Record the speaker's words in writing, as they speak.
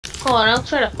Hold on, I'll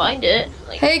try to find it.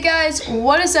 Like, Hey guys,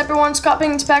 what is everyone's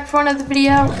copying back for another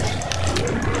video?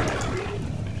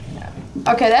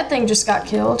 Okay, that thing just got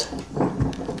killed.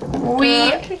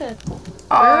 We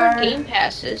are game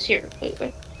passes here. Wait.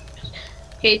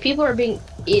 Okay, people are being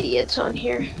idiots on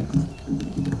here.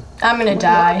 I'm gonna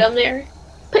die. Down there.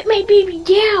 Put my baby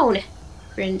down.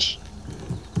 Cringe.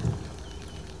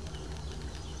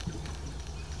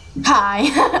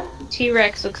 Hi.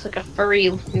 T-Rex looks like a furry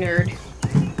nerd.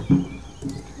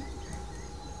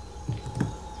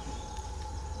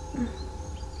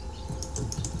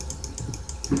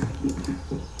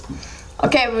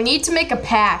 Okay, we need to make a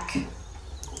pack.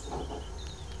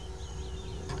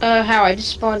 How? I just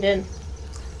spawned in.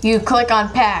 You click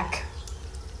on pack.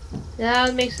 That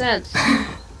would make sense.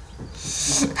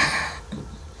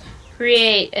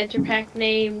 Create. Enter pack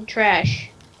name. Trash.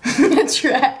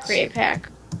 Trash. Create pack.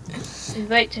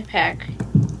 Invite to pack.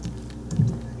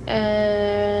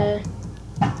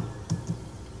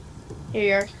 Here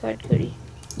you are, Cody.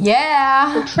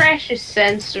 Yeah. The trash is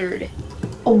censored.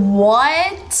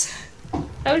 What?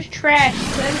 That was trash.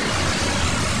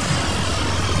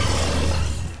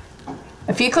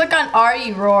 If you click on R,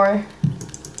 you roar.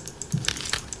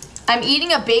 I'm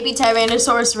eating a baby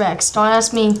Tyrannosaurus Rex. Don't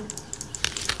ask me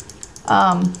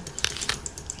how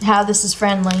this is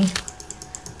friendly.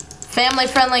 Family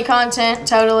friendly content,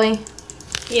 totally.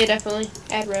 Yeah, definitely.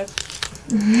 Ad rev.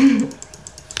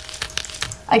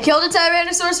 I killed a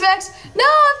Tyrannosaurus Rex. No,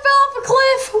 I fell off a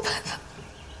cliff.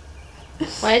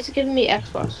 Why is it giving me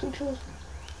Xbox controls?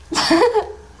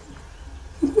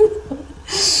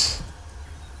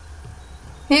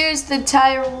 Here's the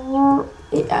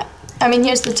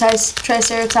here's the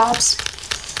Triceratops.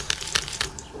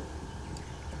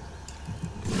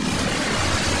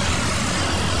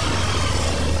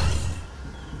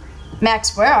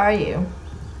 Max, where are you?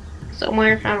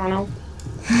 Somewhere, I don't know.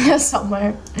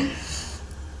 Somewhere.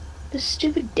 This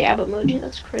stupid dab emoji,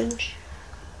 that's cringe.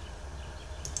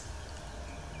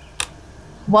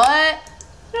 What?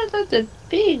 That's a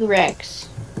big Rex.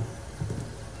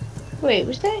 Wait,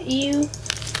 was that you?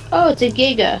 Oh, it's a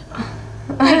Giga.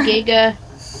 Hi, Giga.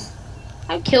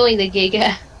 I'm killing the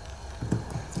Giga.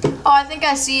 Oh, I think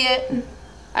I see it.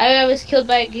 I was killed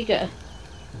by a Giga.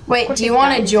 Wait, do you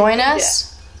want to join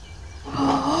us?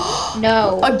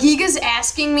 No. A Giga's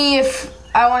asking me if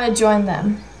I want to join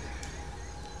them.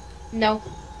 No.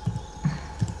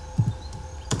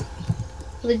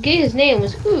 The Giga's name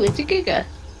was, ooh, it's a Giga.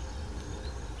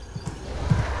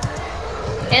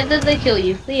 And then they kill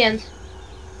you. The end.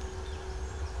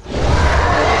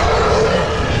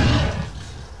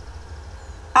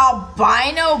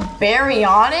 Albino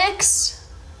baryonyx?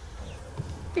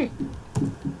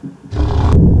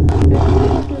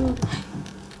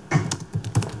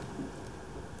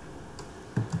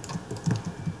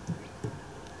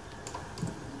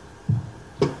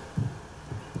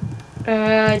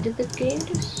 Did the game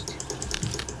just...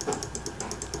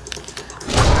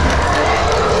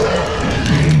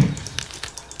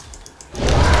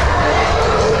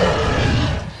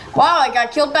 Wow, I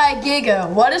got killed by a Giga.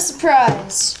 What a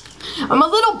surprise. I'm a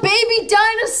little baby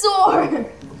dinosaur.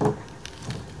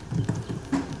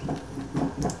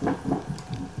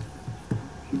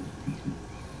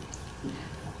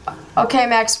 Okay,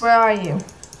 Max, where are you?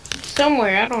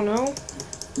 Somewhere, I don't know.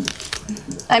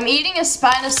 I'm eating a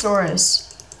Spinosaurus.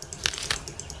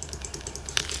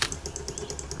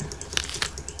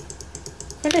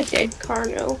 What a dead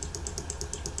Carno.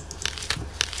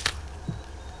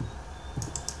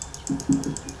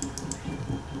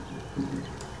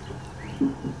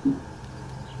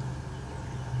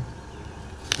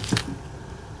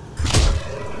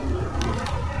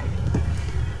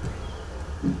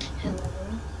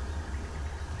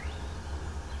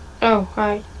 Oh,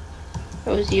 hi.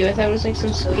 That was you. I thought it was like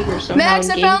some speaker somehow. Max,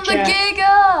 I found the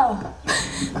Giga!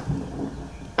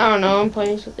 I don't know. I'm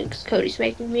playing something because Cody's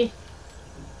making me.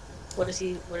 What is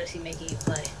he making you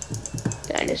play?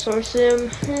 Dinosaur Sim.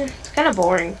 It's kind of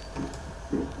boring.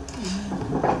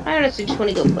 I honestly just want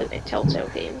to go play my Telltale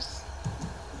games.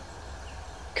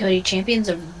 Cody, Champions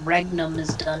of Regnum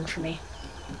is done for me.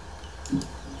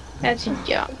 That's a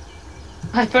job.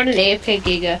 I found an AFK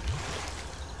Giga.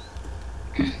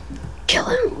 Kill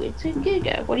him. Ooh, it's a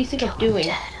Giga. What do you think I'm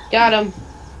doing? Got him.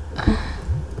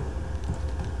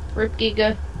 Rip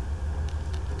Giga.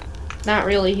 Not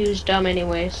really. He was dumb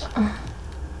anyways.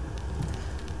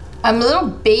 I'm a little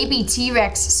baby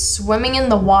T-Rex swimming in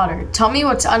the water. Tell me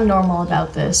what's unnormal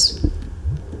about this.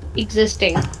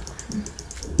 Existing. I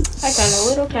found a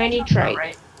little tiny trike.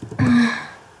 Right.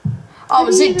 Oh,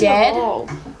 is it dead?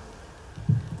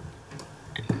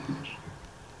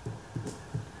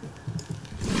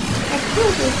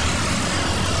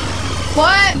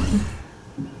 What?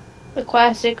 The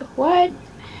classic. What?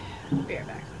 Be right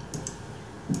back.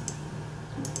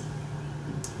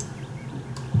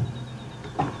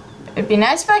 It'd be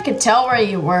nice if I could tell where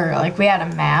you were, like we had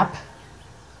a map.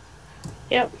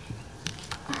 Yep.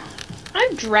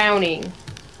 I'm drowning.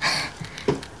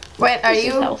 Wait, This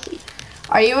is healthy.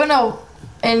 are you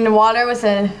in the water with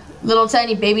a little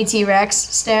tiny baby T-Rex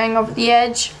staring over the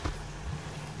edge?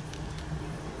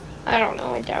 I don't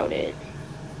know. I doubt it.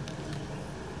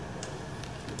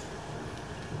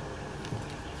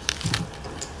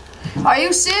 Are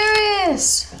you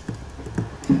serious?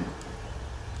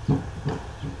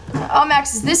 Oh,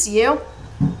 Max, is this you?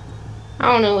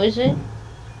 I don't know. Is it?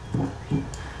 Am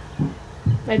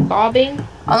I bobbing?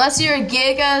 Unless you're a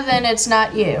Giga, then it's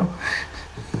not you.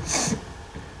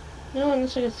 No,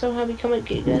 unless I can somehow become a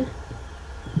Giga.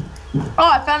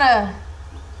 Oh, I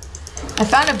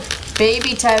found a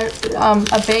baby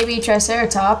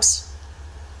Triceratops.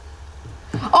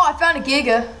 Oh, I found a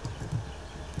Giga.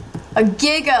 A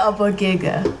Giga of a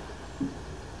Giga.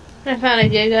 I found a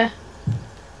Giga.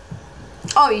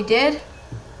 Oh, you did?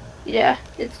 Yeah,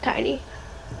 it's tiny.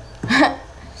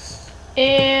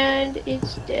 And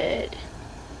it's dead.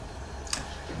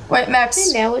 Wait, Max.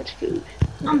 And now it's food.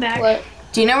 I'm back. What?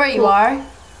 Do you know where you are?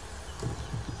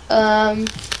 It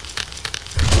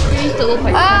used to look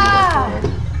like Ah!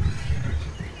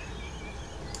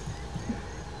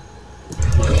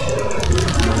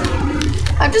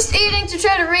 I'm just eating to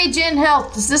try to regen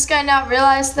health. Does this guy not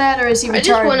realize that, or is he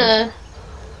retarded?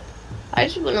 I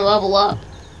just wanna level up.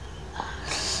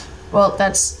 Well,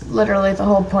 that's literally the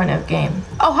whole point of the game.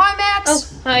 Oh, hi, Max! Oh,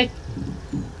 hi.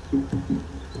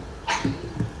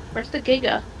 Where's the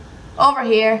Giga? Over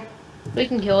here. We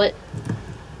can kill it.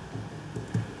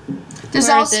 There's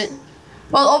Where also, is it?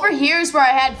 well, over here is where I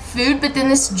had food, but then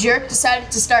this jerk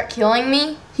decided to start killing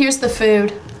me. Here's the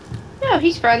food. No,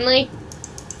 he's friendly.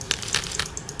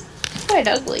 He's quite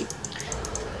ugly.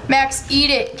 Max, eat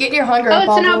it. Get your hunger Oh, up.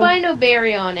 it's an Aldo. albino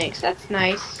baryonyx. That's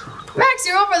nice. Max,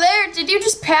 you're over there. Did you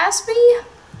just pass me?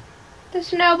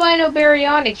 There's an albino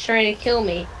baryonyx trying to kill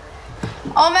me.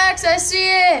 Oh, Max, I see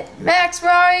it. Max,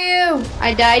 where are you?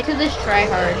 I died to this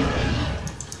tryhard.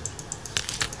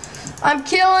 I'm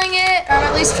killing it. Or I'm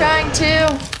at least trying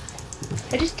to.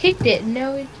 I just kicked it and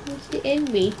now it wants to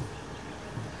end me.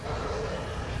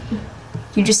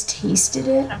 You just tasted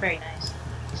it? Not very nice.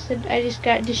 Said I just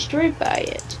got destroyed by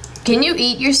it. Can you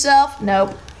eat yourself?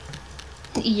 Nope.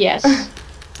 Yes.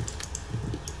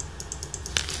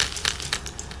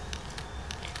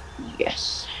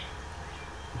 Yes.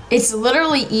 It's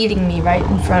literally eating me right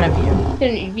in front of you.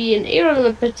 Can be an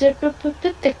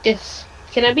aerodactylus.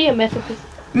 Can I be a method?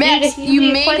 Max, you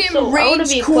made him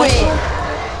rage quit.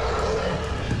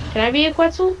 Can I be a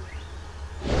Quetzal?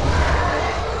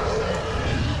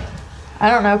 I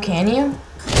don't know, can you?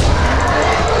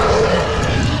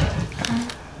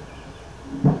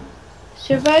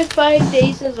 Survive 5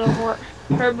 days as a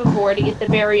herbivore to get the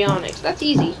baryonyx. That's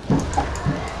easy.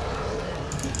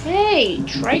 Hey,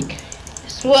 trike.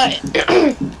 Guess what?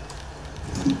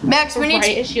 Max, we need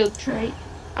Riot shield trike.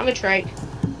 I'm a trike.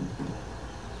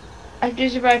 I have to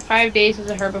survive 5 days as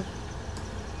a herbivore.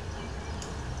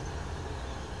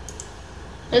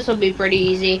 This will be pretty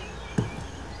easy.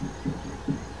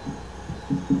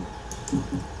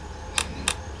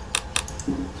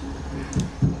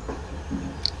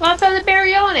 Well, I found the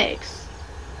baryonyx.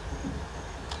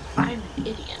 I'm an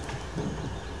idiot.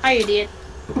 Hi, idiot.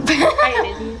 Hi,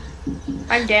 idiot.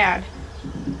 I'm Dad.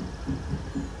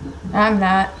 I'm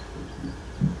not.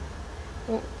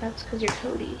 Well, that's because you're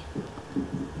Cody.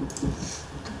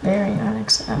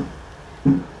 Baryonyx. Oh.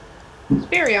 This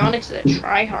baryonyx is a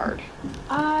tryhard.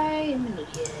 I am an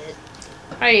idiot.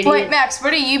 Hi, idiot. Wait, Max,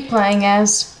 what are you playing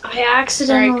as? I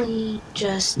accidentally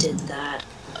just did that.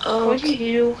 What'd you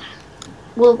do?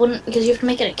 Well, because you have to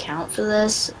make an account for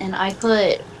this, and I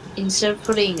put, instead of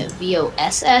putting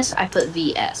VOSS, I put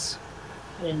VS.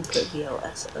 I didn't put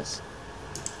VOSS.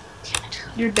 Damn it.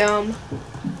 You're dumb.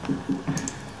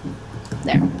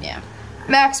 There, yeah.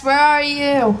 Max, where are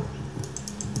you?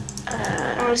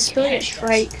 I was killing a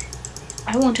trike.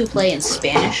 I want to play in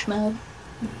Spanish mode.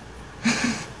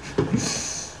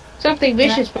 Something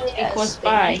vicious Can I will play take as us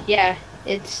by. Yeah,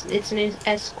 it's an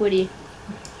S squiddy.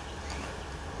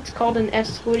 It's called an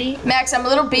S squiddy. Max, I'm a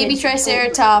little baby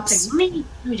Triceratops. Let me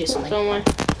do something. Someone.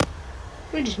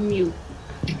 We're just mute.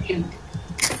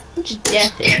 We're just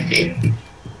deaf.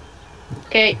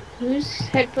 Okay, whose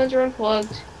headphones are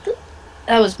unplugged?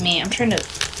 That was me. I'm trying to.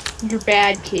 You're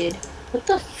bad, kid. What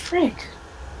the frick?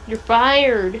 You're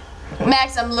fired.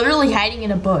 Max, I'm literally hiding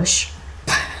in a bush.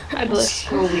 I look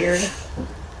so weird.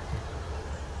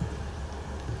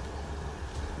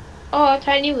 Oh, a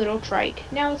tiny little trike.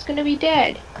 Now it's gonna be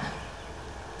dead.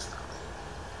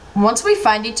 Once we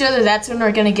find each other, that's when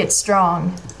we're gonna get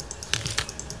strong.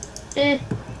 I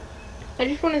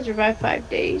just want to survive 5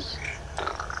 days.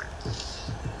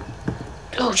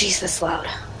 Oh, jeez, that's loud.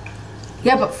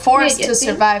 Yeah, but for us Yeah, to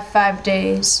survive 5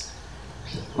 days,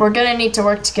 we're gonna need to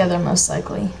work together most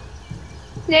likely.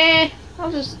 Nah,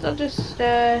 I'll just,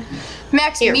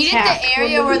 Max, Here, meet at Pack. the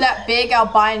area where that big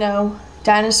albino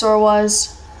dinosaur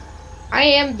was. I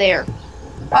am there.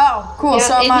 Oh, cool, Yeah,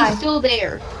 so am and I. he's still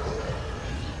there.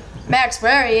 Max,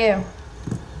 where are you?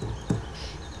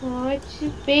 Oh,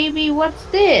 baby, what's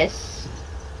this?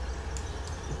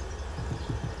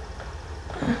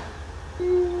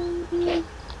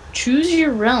 Choose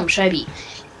your realm. Should I be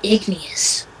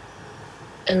igneous,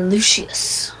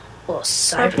 Lucius, or Or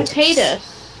Cyrus? potatoes.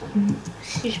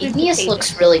 You should be Igneous potatoes.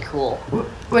 looks really cool.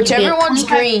 Whichever You get one's 25%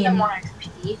 green. more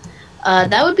XP.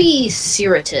 That would be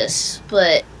Cyrus,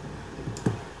 but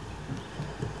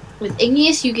with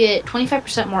igneous you get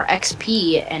 25% more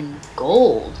XP and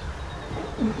gold.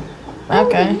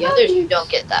 Okay. The others you don't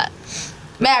get that.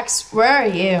 Max, where are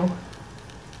you?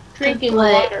 Drinking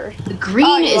But water. the green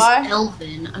Oh, you is are?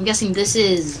 elven. I'm guessing this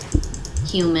is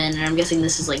human, and I'm guessing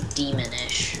this is like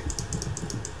demonish.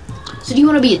 So do you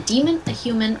want to be a demon, a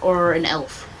human, or an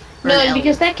elf? Or an No, elf?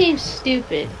 because that game's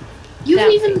stupid. You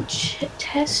haven't that even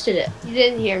tested it. You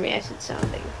didn't hear me, I said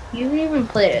something. You haven't even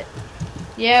played it.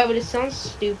 Yeah, but it sounds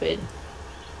stupid.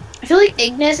 I feel like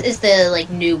Ignis is the like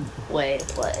new way to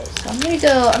play. So I'm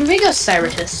gonna go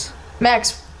Cyrus.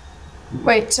 Max,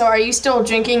 wait, so are you still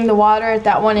drinking the water at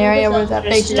that one area where that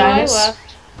big No, I dinosaur? left.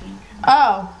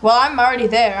 Oh, well, I'm already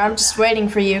there. I'm just waiting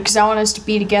for you because I want us to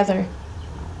be together.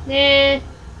 Nah,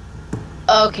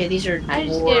 Okay, these are I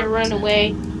just get to dwarves. run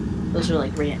away. Those are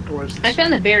like radiant dwarves. I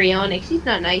found the baryonyx. He's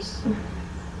not nice.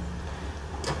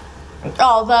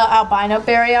 Oh, the albino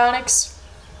baryonyx?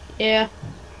 Yeah,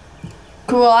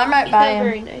 Cool, I might he's buy not him.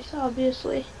 very nice,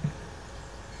 obviously.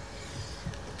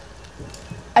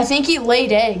 I think he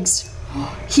laid eggs.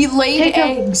 He laid Take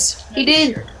him. eggs. He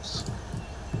did.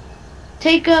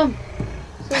 Take him.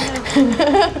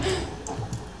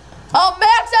 Oh,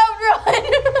 Max, outrun!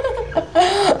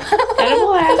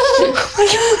 Edible ass.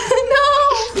 No!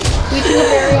 We took a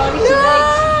baryonyx and eggs.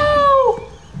 No!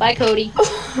 Bye, Cody.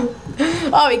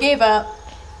 Oh, he gave up.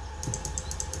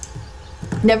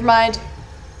 Never mind.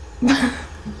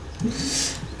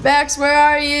 Max, where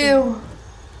are you?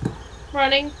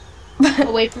 Running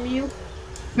away from you.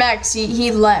 Max,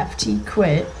 he left. He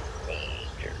quit.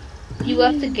 You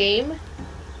left the game?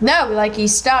 No, like he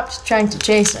stopped trying to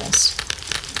chase us.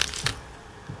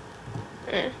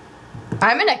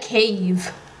 I'm in a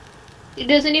cave. He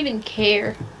doesn't even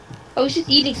care. Oh, he's just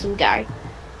eating some guy.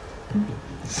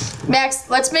 Max,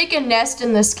 let's make a nest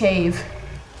in this cave.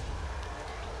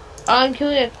 I'm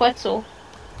killing a Quetzal.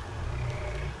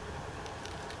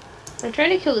 I'm trying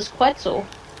to kill this Quetzal.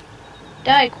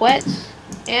 Die, Quetz.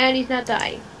 And he's not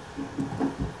dying.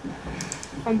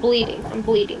 I'm bleeding.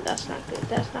 That's not good.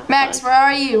 That's not Max, fun. where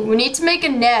are you? We need to make a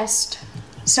nest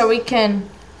so we can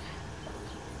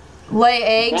lay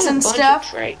eggs Got a and bunch of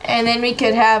stuff, trikes. and then we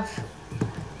could have.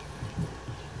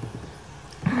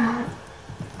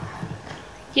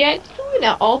 Yeah, it's doing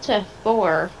an Alta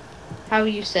 4. How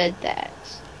you said that.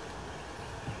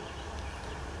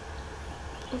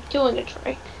 I'm killing a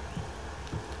trike.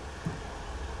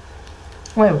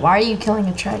 Wait, why are you killing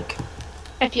a trike?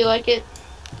 I feel like it.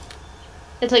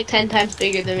 It's like 10 times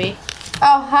bigger than me.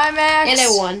 Oh, hi, Max. And I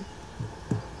won.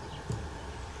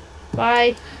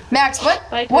 Bye. Max, what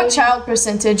Bye, what Cody. child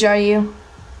percentage are you?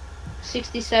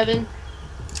 67.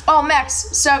 Oh, Max,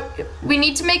 so we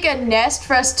need to make a nest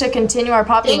for us to continue our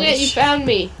Dang it, you population. found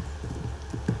me.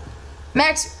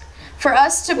 Max, for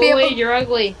us to be Go away, able, you're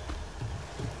ugly.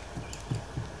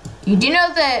 you do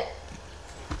know that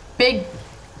big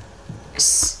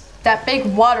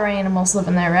water animals live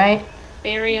in there, right?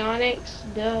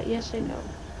 Baryonyx? Duh, yes I know.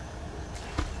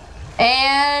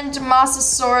 And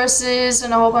Mosasauruses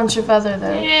and a whole bunch of other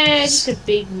those. Yeah, it's just a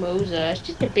big Mosa. It's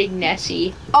just a big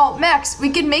Nessie. Oh, Max, we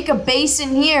could make a base in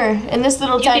here in this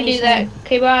little You can tiny do that. thing.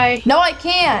 Okay, bye. No, I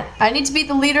can't. I need to be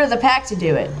the leader of the pack to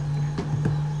do it.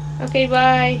 Okay,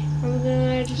 bye. I'm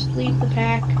gonna just leave the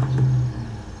pack.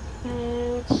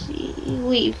 Let's see.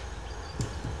 Leave.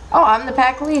 Oh, I'm the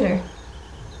pack leader.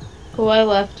 Cool, I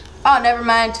left. Oh, never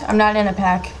mind. I'm not in a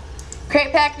pack.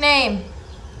 Create pack name.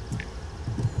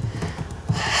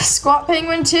 Squat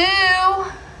Penguin 2.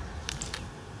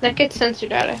 That gets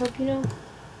censored out, I hope you know.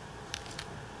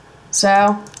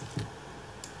 So,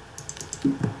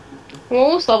 I'm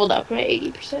almost leveled up. I'm at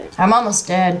 80%. I'm almost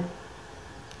dead.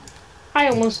 I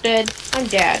almost dead. I'm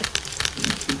dead.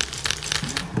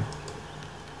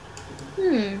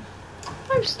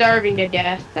 I'm starving to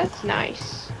death. That's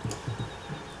nice.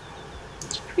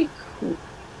 It's pretty cool.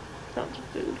 Sounds of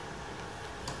food.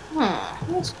 Huh,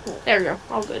 that's cool. There we go.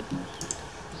 All good.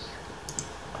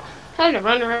 Time to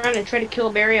run around and try to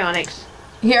kill baryonyx.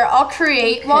 Here, I'll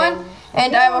create one,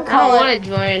 and I will I call don't it.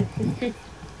 want to join.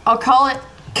 I'll call it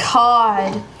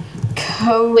COD.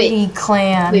 Cody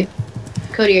Clan. Wait.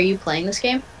 Cody, are you playing this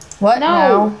game? What?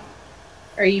 No.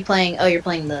 Or are you playing? Oh, you're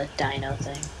playing the dino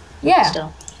thing. Yeah.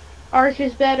 Still. Ark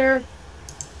is better.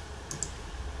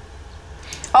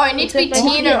 Oh, you need to be Except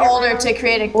my teen or computer older to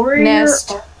create a Warrior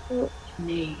nest.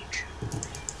 Mage.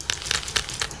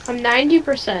 I'm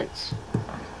 90%.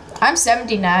 I'm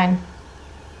 79.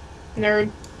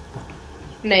 Nerd.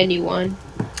 91.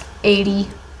 80.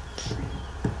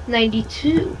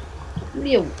 92.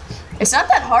 Real. It's not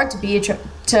that hard to be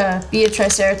a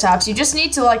triceratops. You just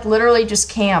need to like literally just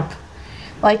camp,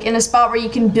 like in a spot where you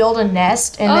can build a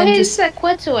nest and Oh, then hey, just. it's that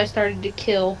Quetzal I started to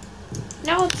kill.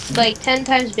 Now it's like 10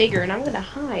 times bigger, and I'm gonna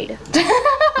hide.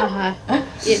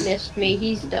 It missed me.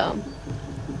 He's dumb.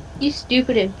 He's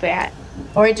stupid and fat.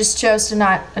 Or he just chose to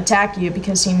not attack you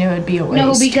because he knew it'd be a waste.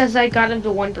 No, because I got him to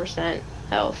 1%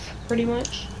 health, pretty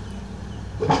much.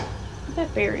 Where's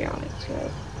that baryonyx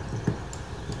go?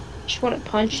 Just want to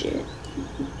punch it.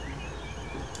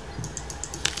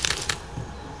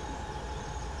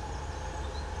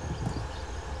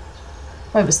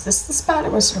 Wait, was this the spot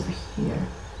or was it over here?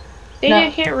 Dang, No,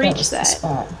 I can't reach was the that.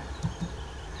 spot.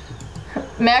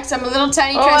 Max, I'm a little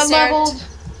tiny Oh, I'm triceratops. leveled.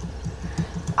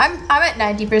 I'm at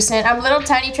 90%. I'm a little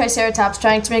tiny triceratops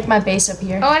trying to make my base up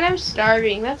here. Oh, and I'm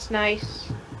starving. That's nice.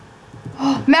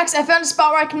 Max, I found a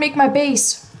spot where I can make my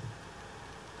base.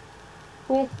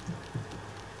 Cool.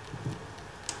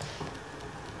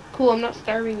 Cool, I'm not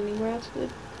starving anymore. That's good.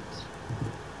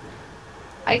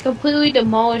 I completely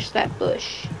demolished that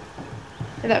bush.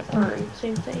 Or that fern.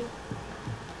 Same thing.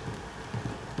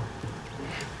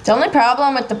 The only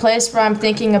problem with the place where I'm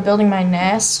thinking of building my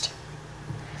nest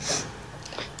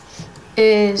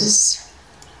is...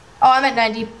 Oh, I'm at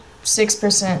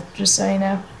 96%, just so you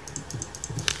know.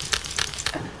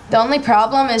 The only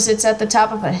problem is it's at the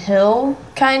top of a hill,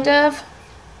 kind of.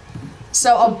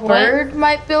 So a bird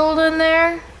might build in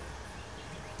there.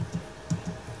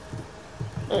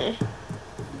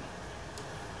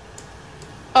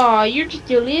 Aw, you're just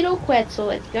a little Quetzal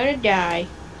that's gonna die.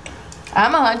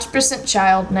 I'm 100%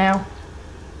 child now.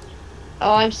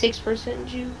 Oh, I'm 6%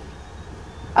 Jew.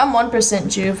 I'm 1%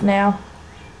 juve now.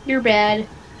 You're bad.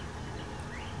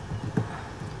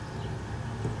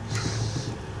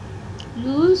 You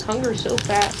lose hunger so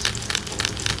fast.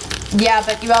 Yeah,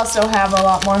 but you also have a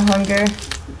lot more hunger.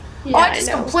 Yeah, Oh, I just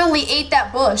know. completely ate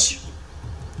that bush.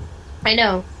 I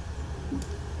know.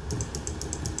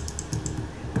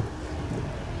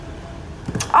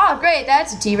 Oh, great,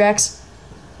 that's a T-Rex.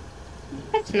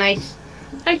 That's nice.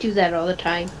 I do that all the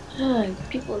time. Ugh,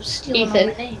 people are stealing all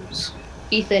my names.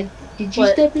 Ethan, did you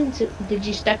What? step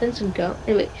in some gum?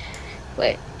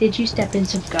 Wait, did you step in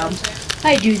some gum?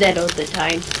 I do that all the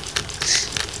time.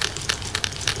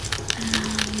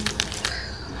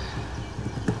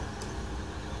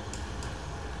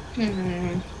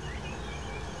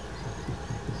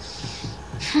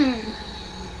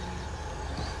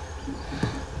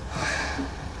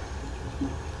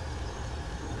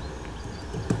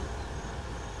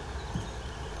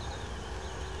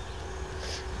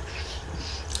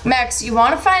 Max, you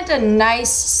want to find a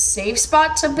nice, safe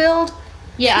spot to build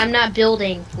Yeah, I'm not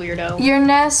building, weirdo. your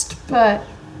nest, but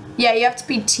yeah, you have to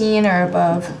be teen or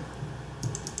above.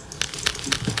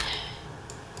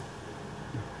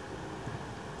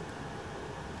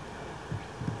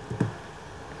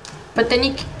 But then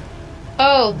you...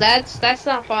 Oh, that's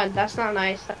not fun. That's not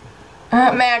nice.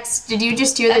 Max, did you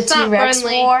just hear That's the not T-Rex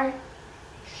friendly. war?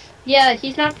 Yeah,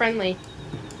 he's not friendly.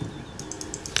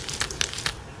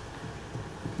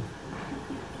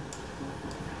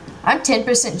 I'm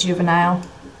 10% juvenile.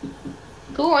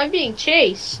 Cool, I'm being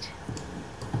chased.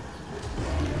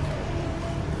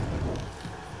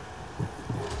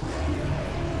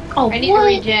 Oh, I need to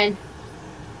regen.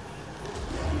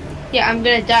 Yeah, I'm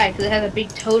gonna die because it has a big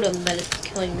totem that it's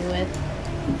killing me with.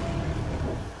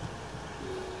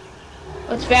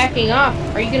 Oh, it's backing off.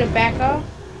 Are you gonna back off?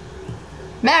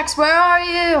 Max, where are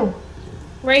you?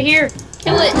 Right here.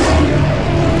 Kill it.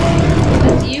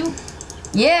 That's you?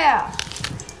 Yeah.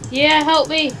 Yeah, help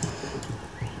me.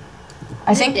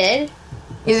 I Is it think dead?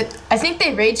 I think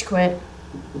they rage quit.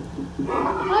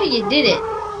 Oh, you did it.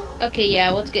 Okay,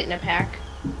 yeah, let's get in a pack.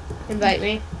 Invite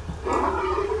me.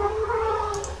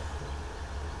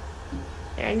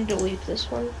 Here, I need to leave this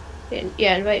one.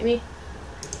 Yeah, invite me.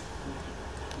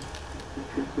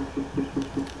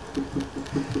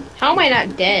 How am I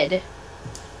not dead?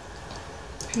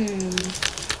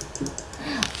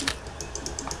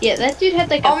 Yeah, that dude had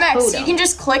like a Max, totem. you can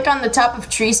just click on the top of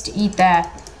trees to eat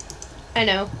that. I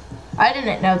know. I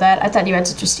didn't know that. I thought you had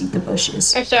to just eat the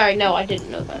bushes. I'm sorry, no, I didn't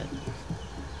know that.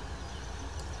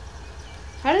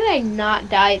 How did I not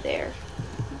die there?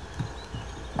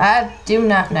 I do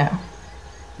not know.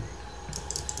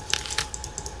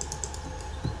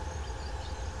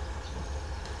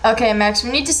 Okay, Max,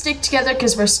 we need to stick together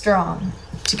because we're strong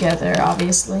together,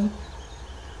 obviously.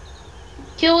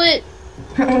 Kill it.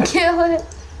 Kill it.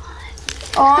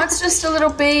 Oh, it's just a little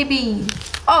baby.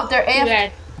 Oh, they're AFK.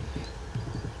 Okay.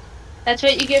 That's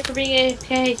what you get for being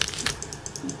AFK.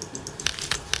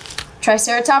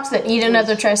 Triceratops that eat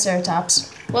another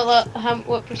Triceratops. Well,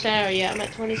 what percent are you? I'm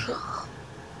at 26.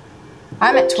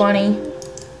 I'm at 20.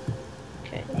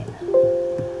 Okay.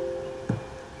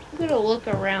 I'm gonna look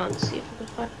around, see if I can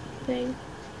find anything.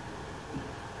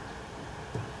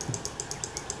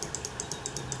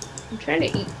 I'm trying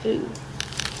to eat food.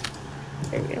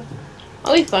 There we go.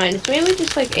 I'll be fine. It's mainly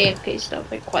just like AFK stuff,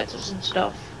 like Quetzals and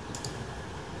stuff.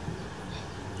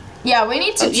 Yeah, we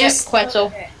need to just... Yes, Quetzal.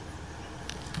 Okay.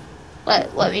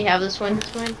 Let me have this one. It's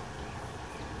fine.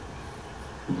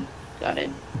 Got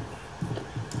it.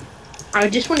 I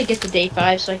just want to get to day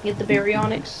 5 so I can get the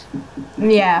baryonyx.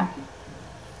 Yeah.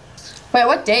 Wait,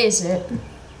 what day is it?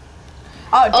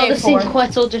 Oh, day 4. Oh, the same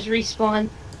Quetzal just respawned.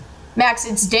 Max,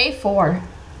 it's day 4.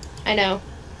 I know.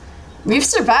 We've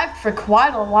survived for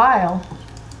quite a while.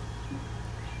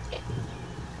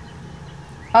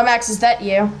 Oh, Max, is that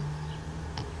you?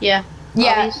 Yeah.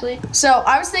 Yeah. Obviously. So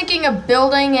I was thinking of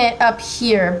building it up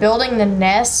here, building the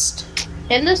nest.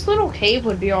 And this little cave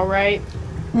would be alright.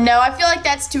 No, I feel like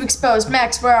that's too exposed.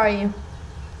 Max, where are you?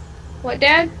 What,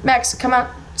 Dad? Max, come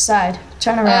outside.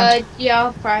 Turn around.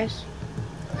 Yeah, fries.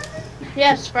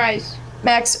 Yes, fries.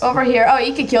 Max, over here. Oh,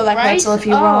 you can kill that Fries? Quetzal if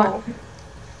you want.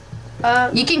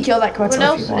 You can kill that Quetzal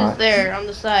what if you else want. is there on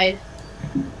the side?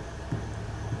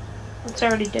 It's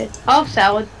already dead. Oh,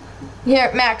 salad.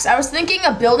 Here, Max, I was thinking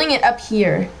of building it up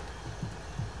here.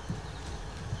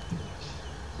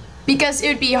 Because it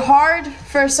would be hard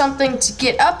for something to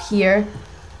get up here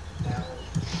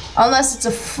unless it's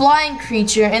a flying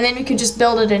creature, and then we could just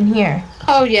build it in here.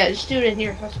 Oh, yeah, just do it in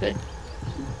here. That's good.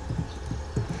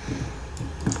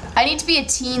 I need to be a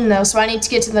teen, though, so I need to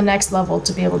get to the next level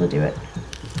to be able to do it.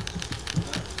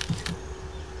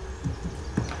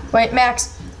 Wait,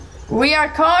 Max. We are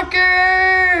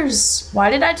conquerors! Why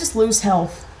did I just lose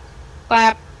health?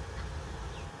 Clap.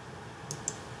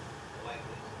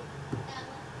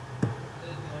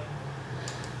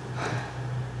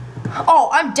 Oh,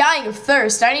 I'm dying of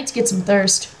thirst. I need to get some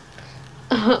thirst.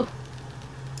 Oh.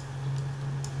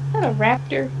 Is that a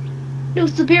raptor? No,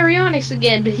 it's the baryonyx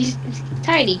again, but he's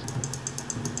tiny.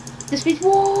 This means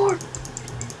war!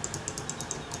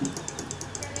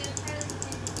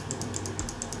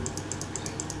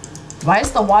 Why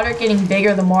is the water getting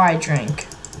bigger the more I drink?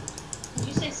 Did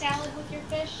you say salad with your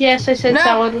fish? Yes, I said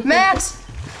salad. No, Max!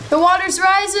 The water's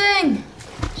rising!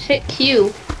 Hit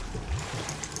Q.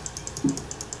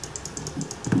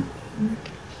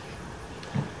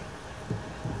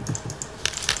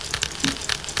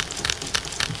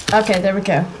 Okay, there we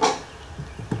go.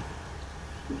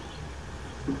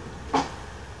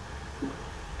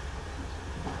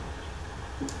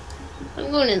 I'm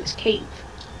going in this cave.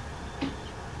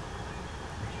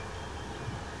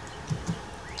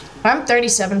 I'm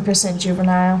 37%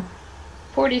 juvenile.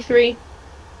 43.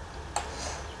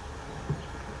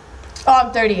 Oh,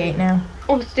 I'm 38 now.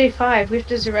 Oh, it's day 5. We have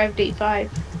to survive day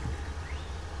 5.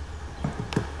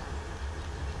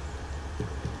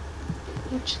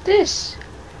 What's this?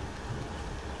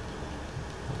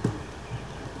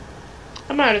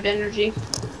 I'm out of energy.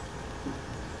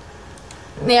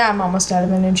 Yeah, I'm almost out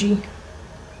of energy.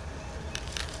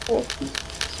 Cool.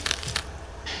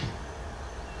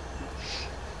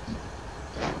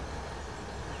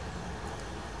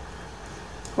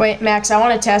 Wait, Max, I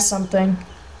want to test something.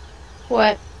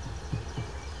 What?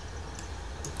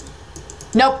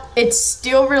 Nope, it's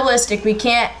still realistic. We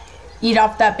can't eat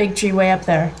off that big tree way up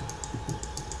there.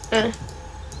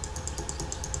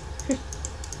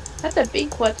 That's a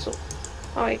big Quetzal.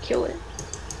 Oh, I kill it.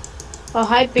 Oh,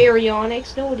 hi,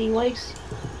 baryonyx. Nobody likes.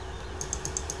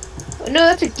 Oh, no,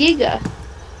 that's a Giga.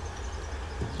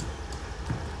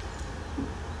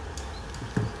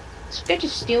 This guy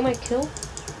just steal my kill?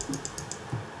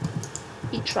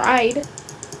 He tried.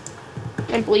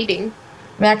 I'm bleeding.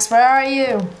 Max, where are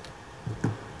you?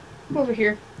 Over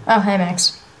here. Oh, hey,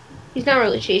 Max. He's not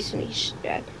really chasing me. He's just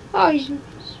bad. Oh, he's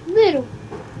little.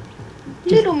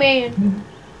 Little man.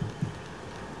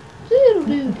 Little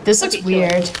dude. This looks Okay, kill him.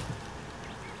 weird.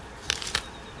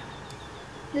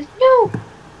 No.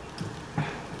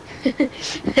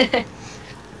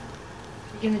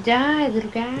 You're gonna die,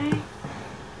 little guy.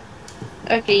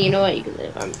 Okay, you know what? You can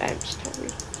live. I'm just hungry.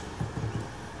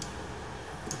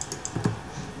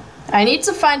 I need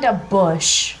to find a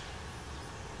bush.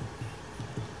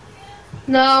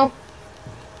 No.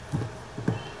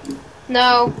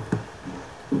 No.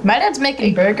 My dad's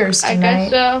making burgers I tonight.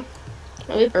 guess so.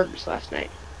 I ate burgers last night.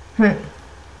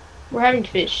 We're having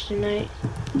fish tonight.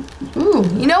 Ooh,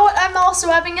 you know what? I'm also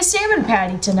having a salmon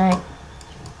patty tonight.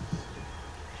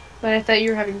 But I thought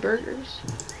you were having burgers.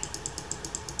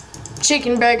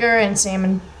 Chicken burger and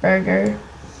salmon burger.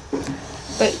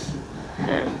 But,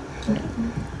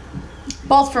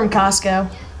 Both from Costco.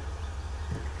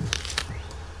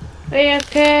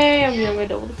 okay, I'm gonna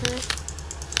double the parent.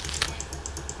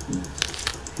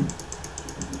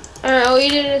 Alright, I'll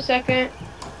eat it in a second.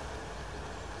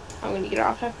 I'm gonna get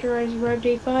off after I arrive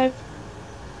day 5.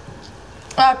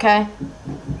 Okay.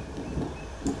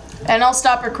 And I'll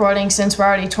stop recording since we're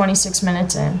already 26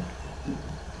 minutes in.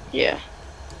 Yeah.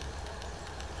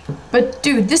 But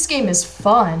dude, this game is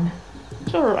fun.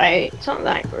 It's alright. It's not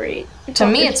that great. To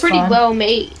me, it's pretty fun. well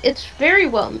made. It's very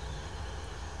well made.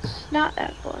 It's not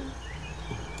that fun.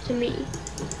 To me.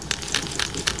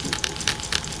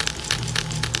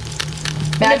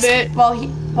 Max, In a bit.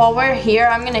 while we're here,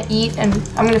 I'm gonna eat and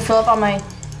I'm gonna fill up on my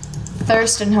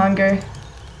thirst and hunger.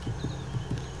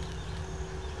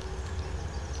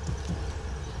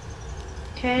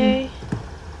 Okay.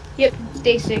 Yep,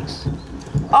 day 6.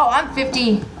 Oh, I'm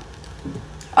 50.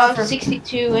 I'm for-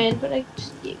 62 in, but I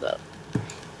just gave up.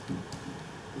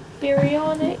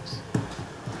 Baryonyx.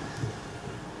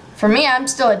 For me, I'm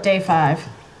still at day 5.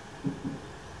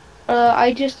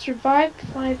 I just survived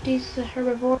 5 days as a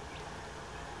herbivore.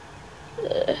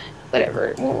 Whatever,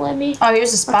 it won't let me. Oh,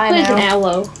 here's a spy There's an now.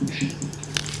 aloe.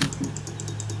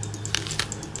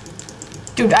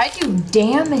 Dude, I do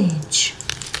damage.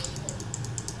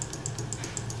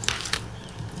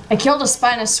 I killed a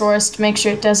Spinosaurus to make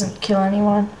sure it doesn't kill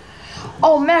anyone.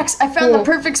 Oh, Max, I found the Cool.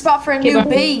 perfect spot for a Okay, new bye.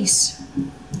 base.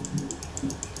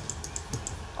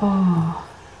 Oh.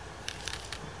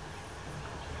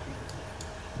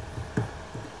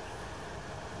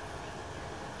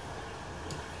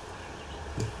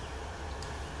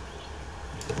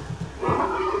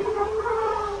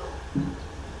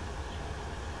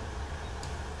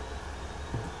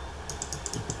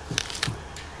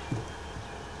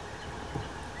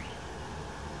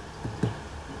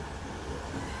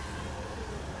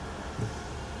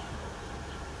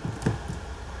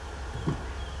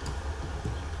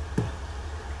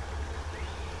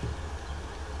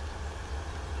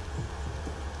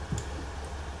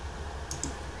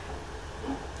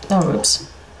 Oh, oops.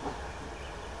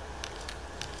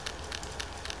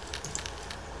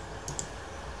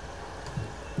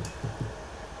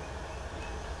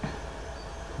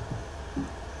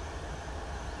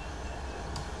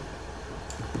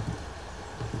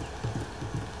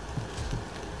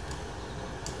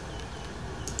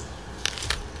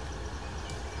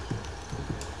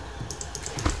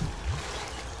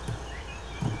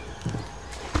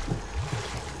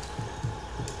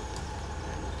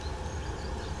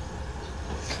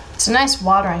 It's a nice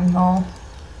watering hole.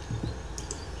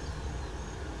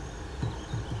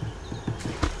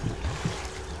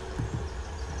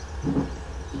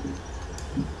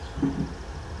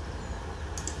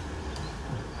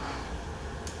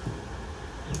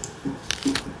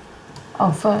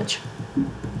 Oh, fudge.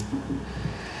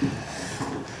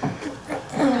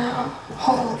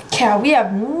 Holy cow, we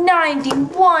have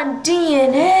 91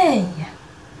 DNA!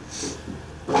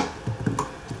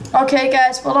 Okay,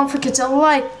 guys, well, don't forget to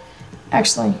like.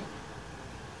 Actually,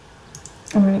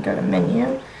 I'm gonna go to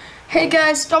menu. Hey,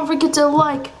 guys, don't forget to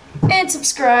like and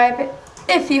subscribe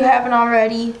if you haven't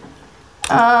already.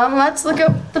 Let's look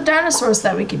up the dinosaurs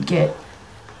that we could get.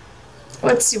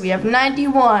 Let's see, we have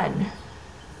 91.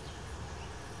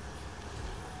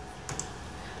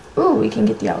 Ooh, we can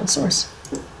get the Allosaurus.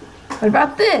 What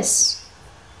about this?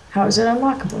 How is it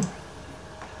unlockable?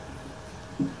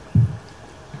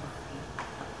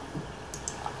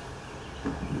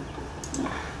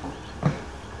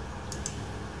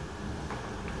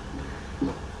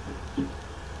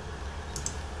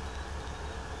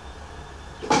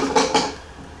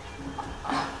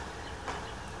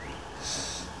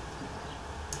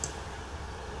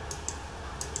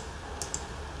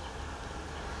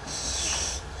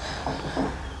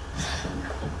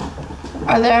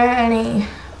 Are there any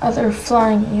other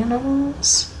flying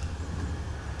animals?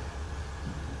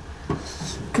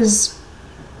 Because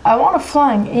I want a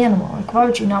flying animal. Like, why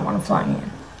would you not want a flying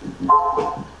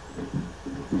animal?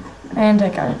 And I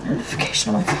got a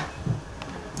notification on my phone.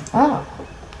 Oh.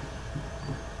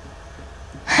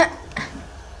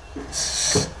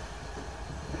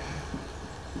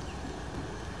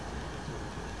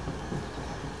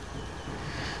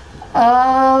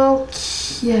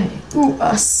 Okay. Ooh,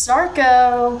 a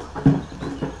Sarco.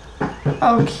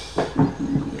 Okay.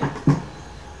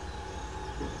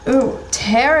 Ooh,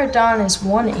 Pterodon is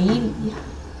 180.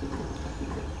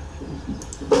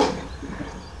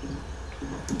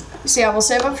 So yeah, we'll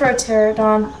save up for a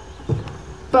Pterodon,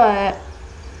 but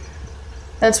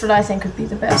that's what I think would be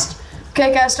the best.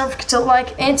 Okay guys, don't forget to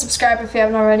like and subscribe if you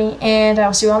haven't already, and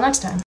I'll see you all next time.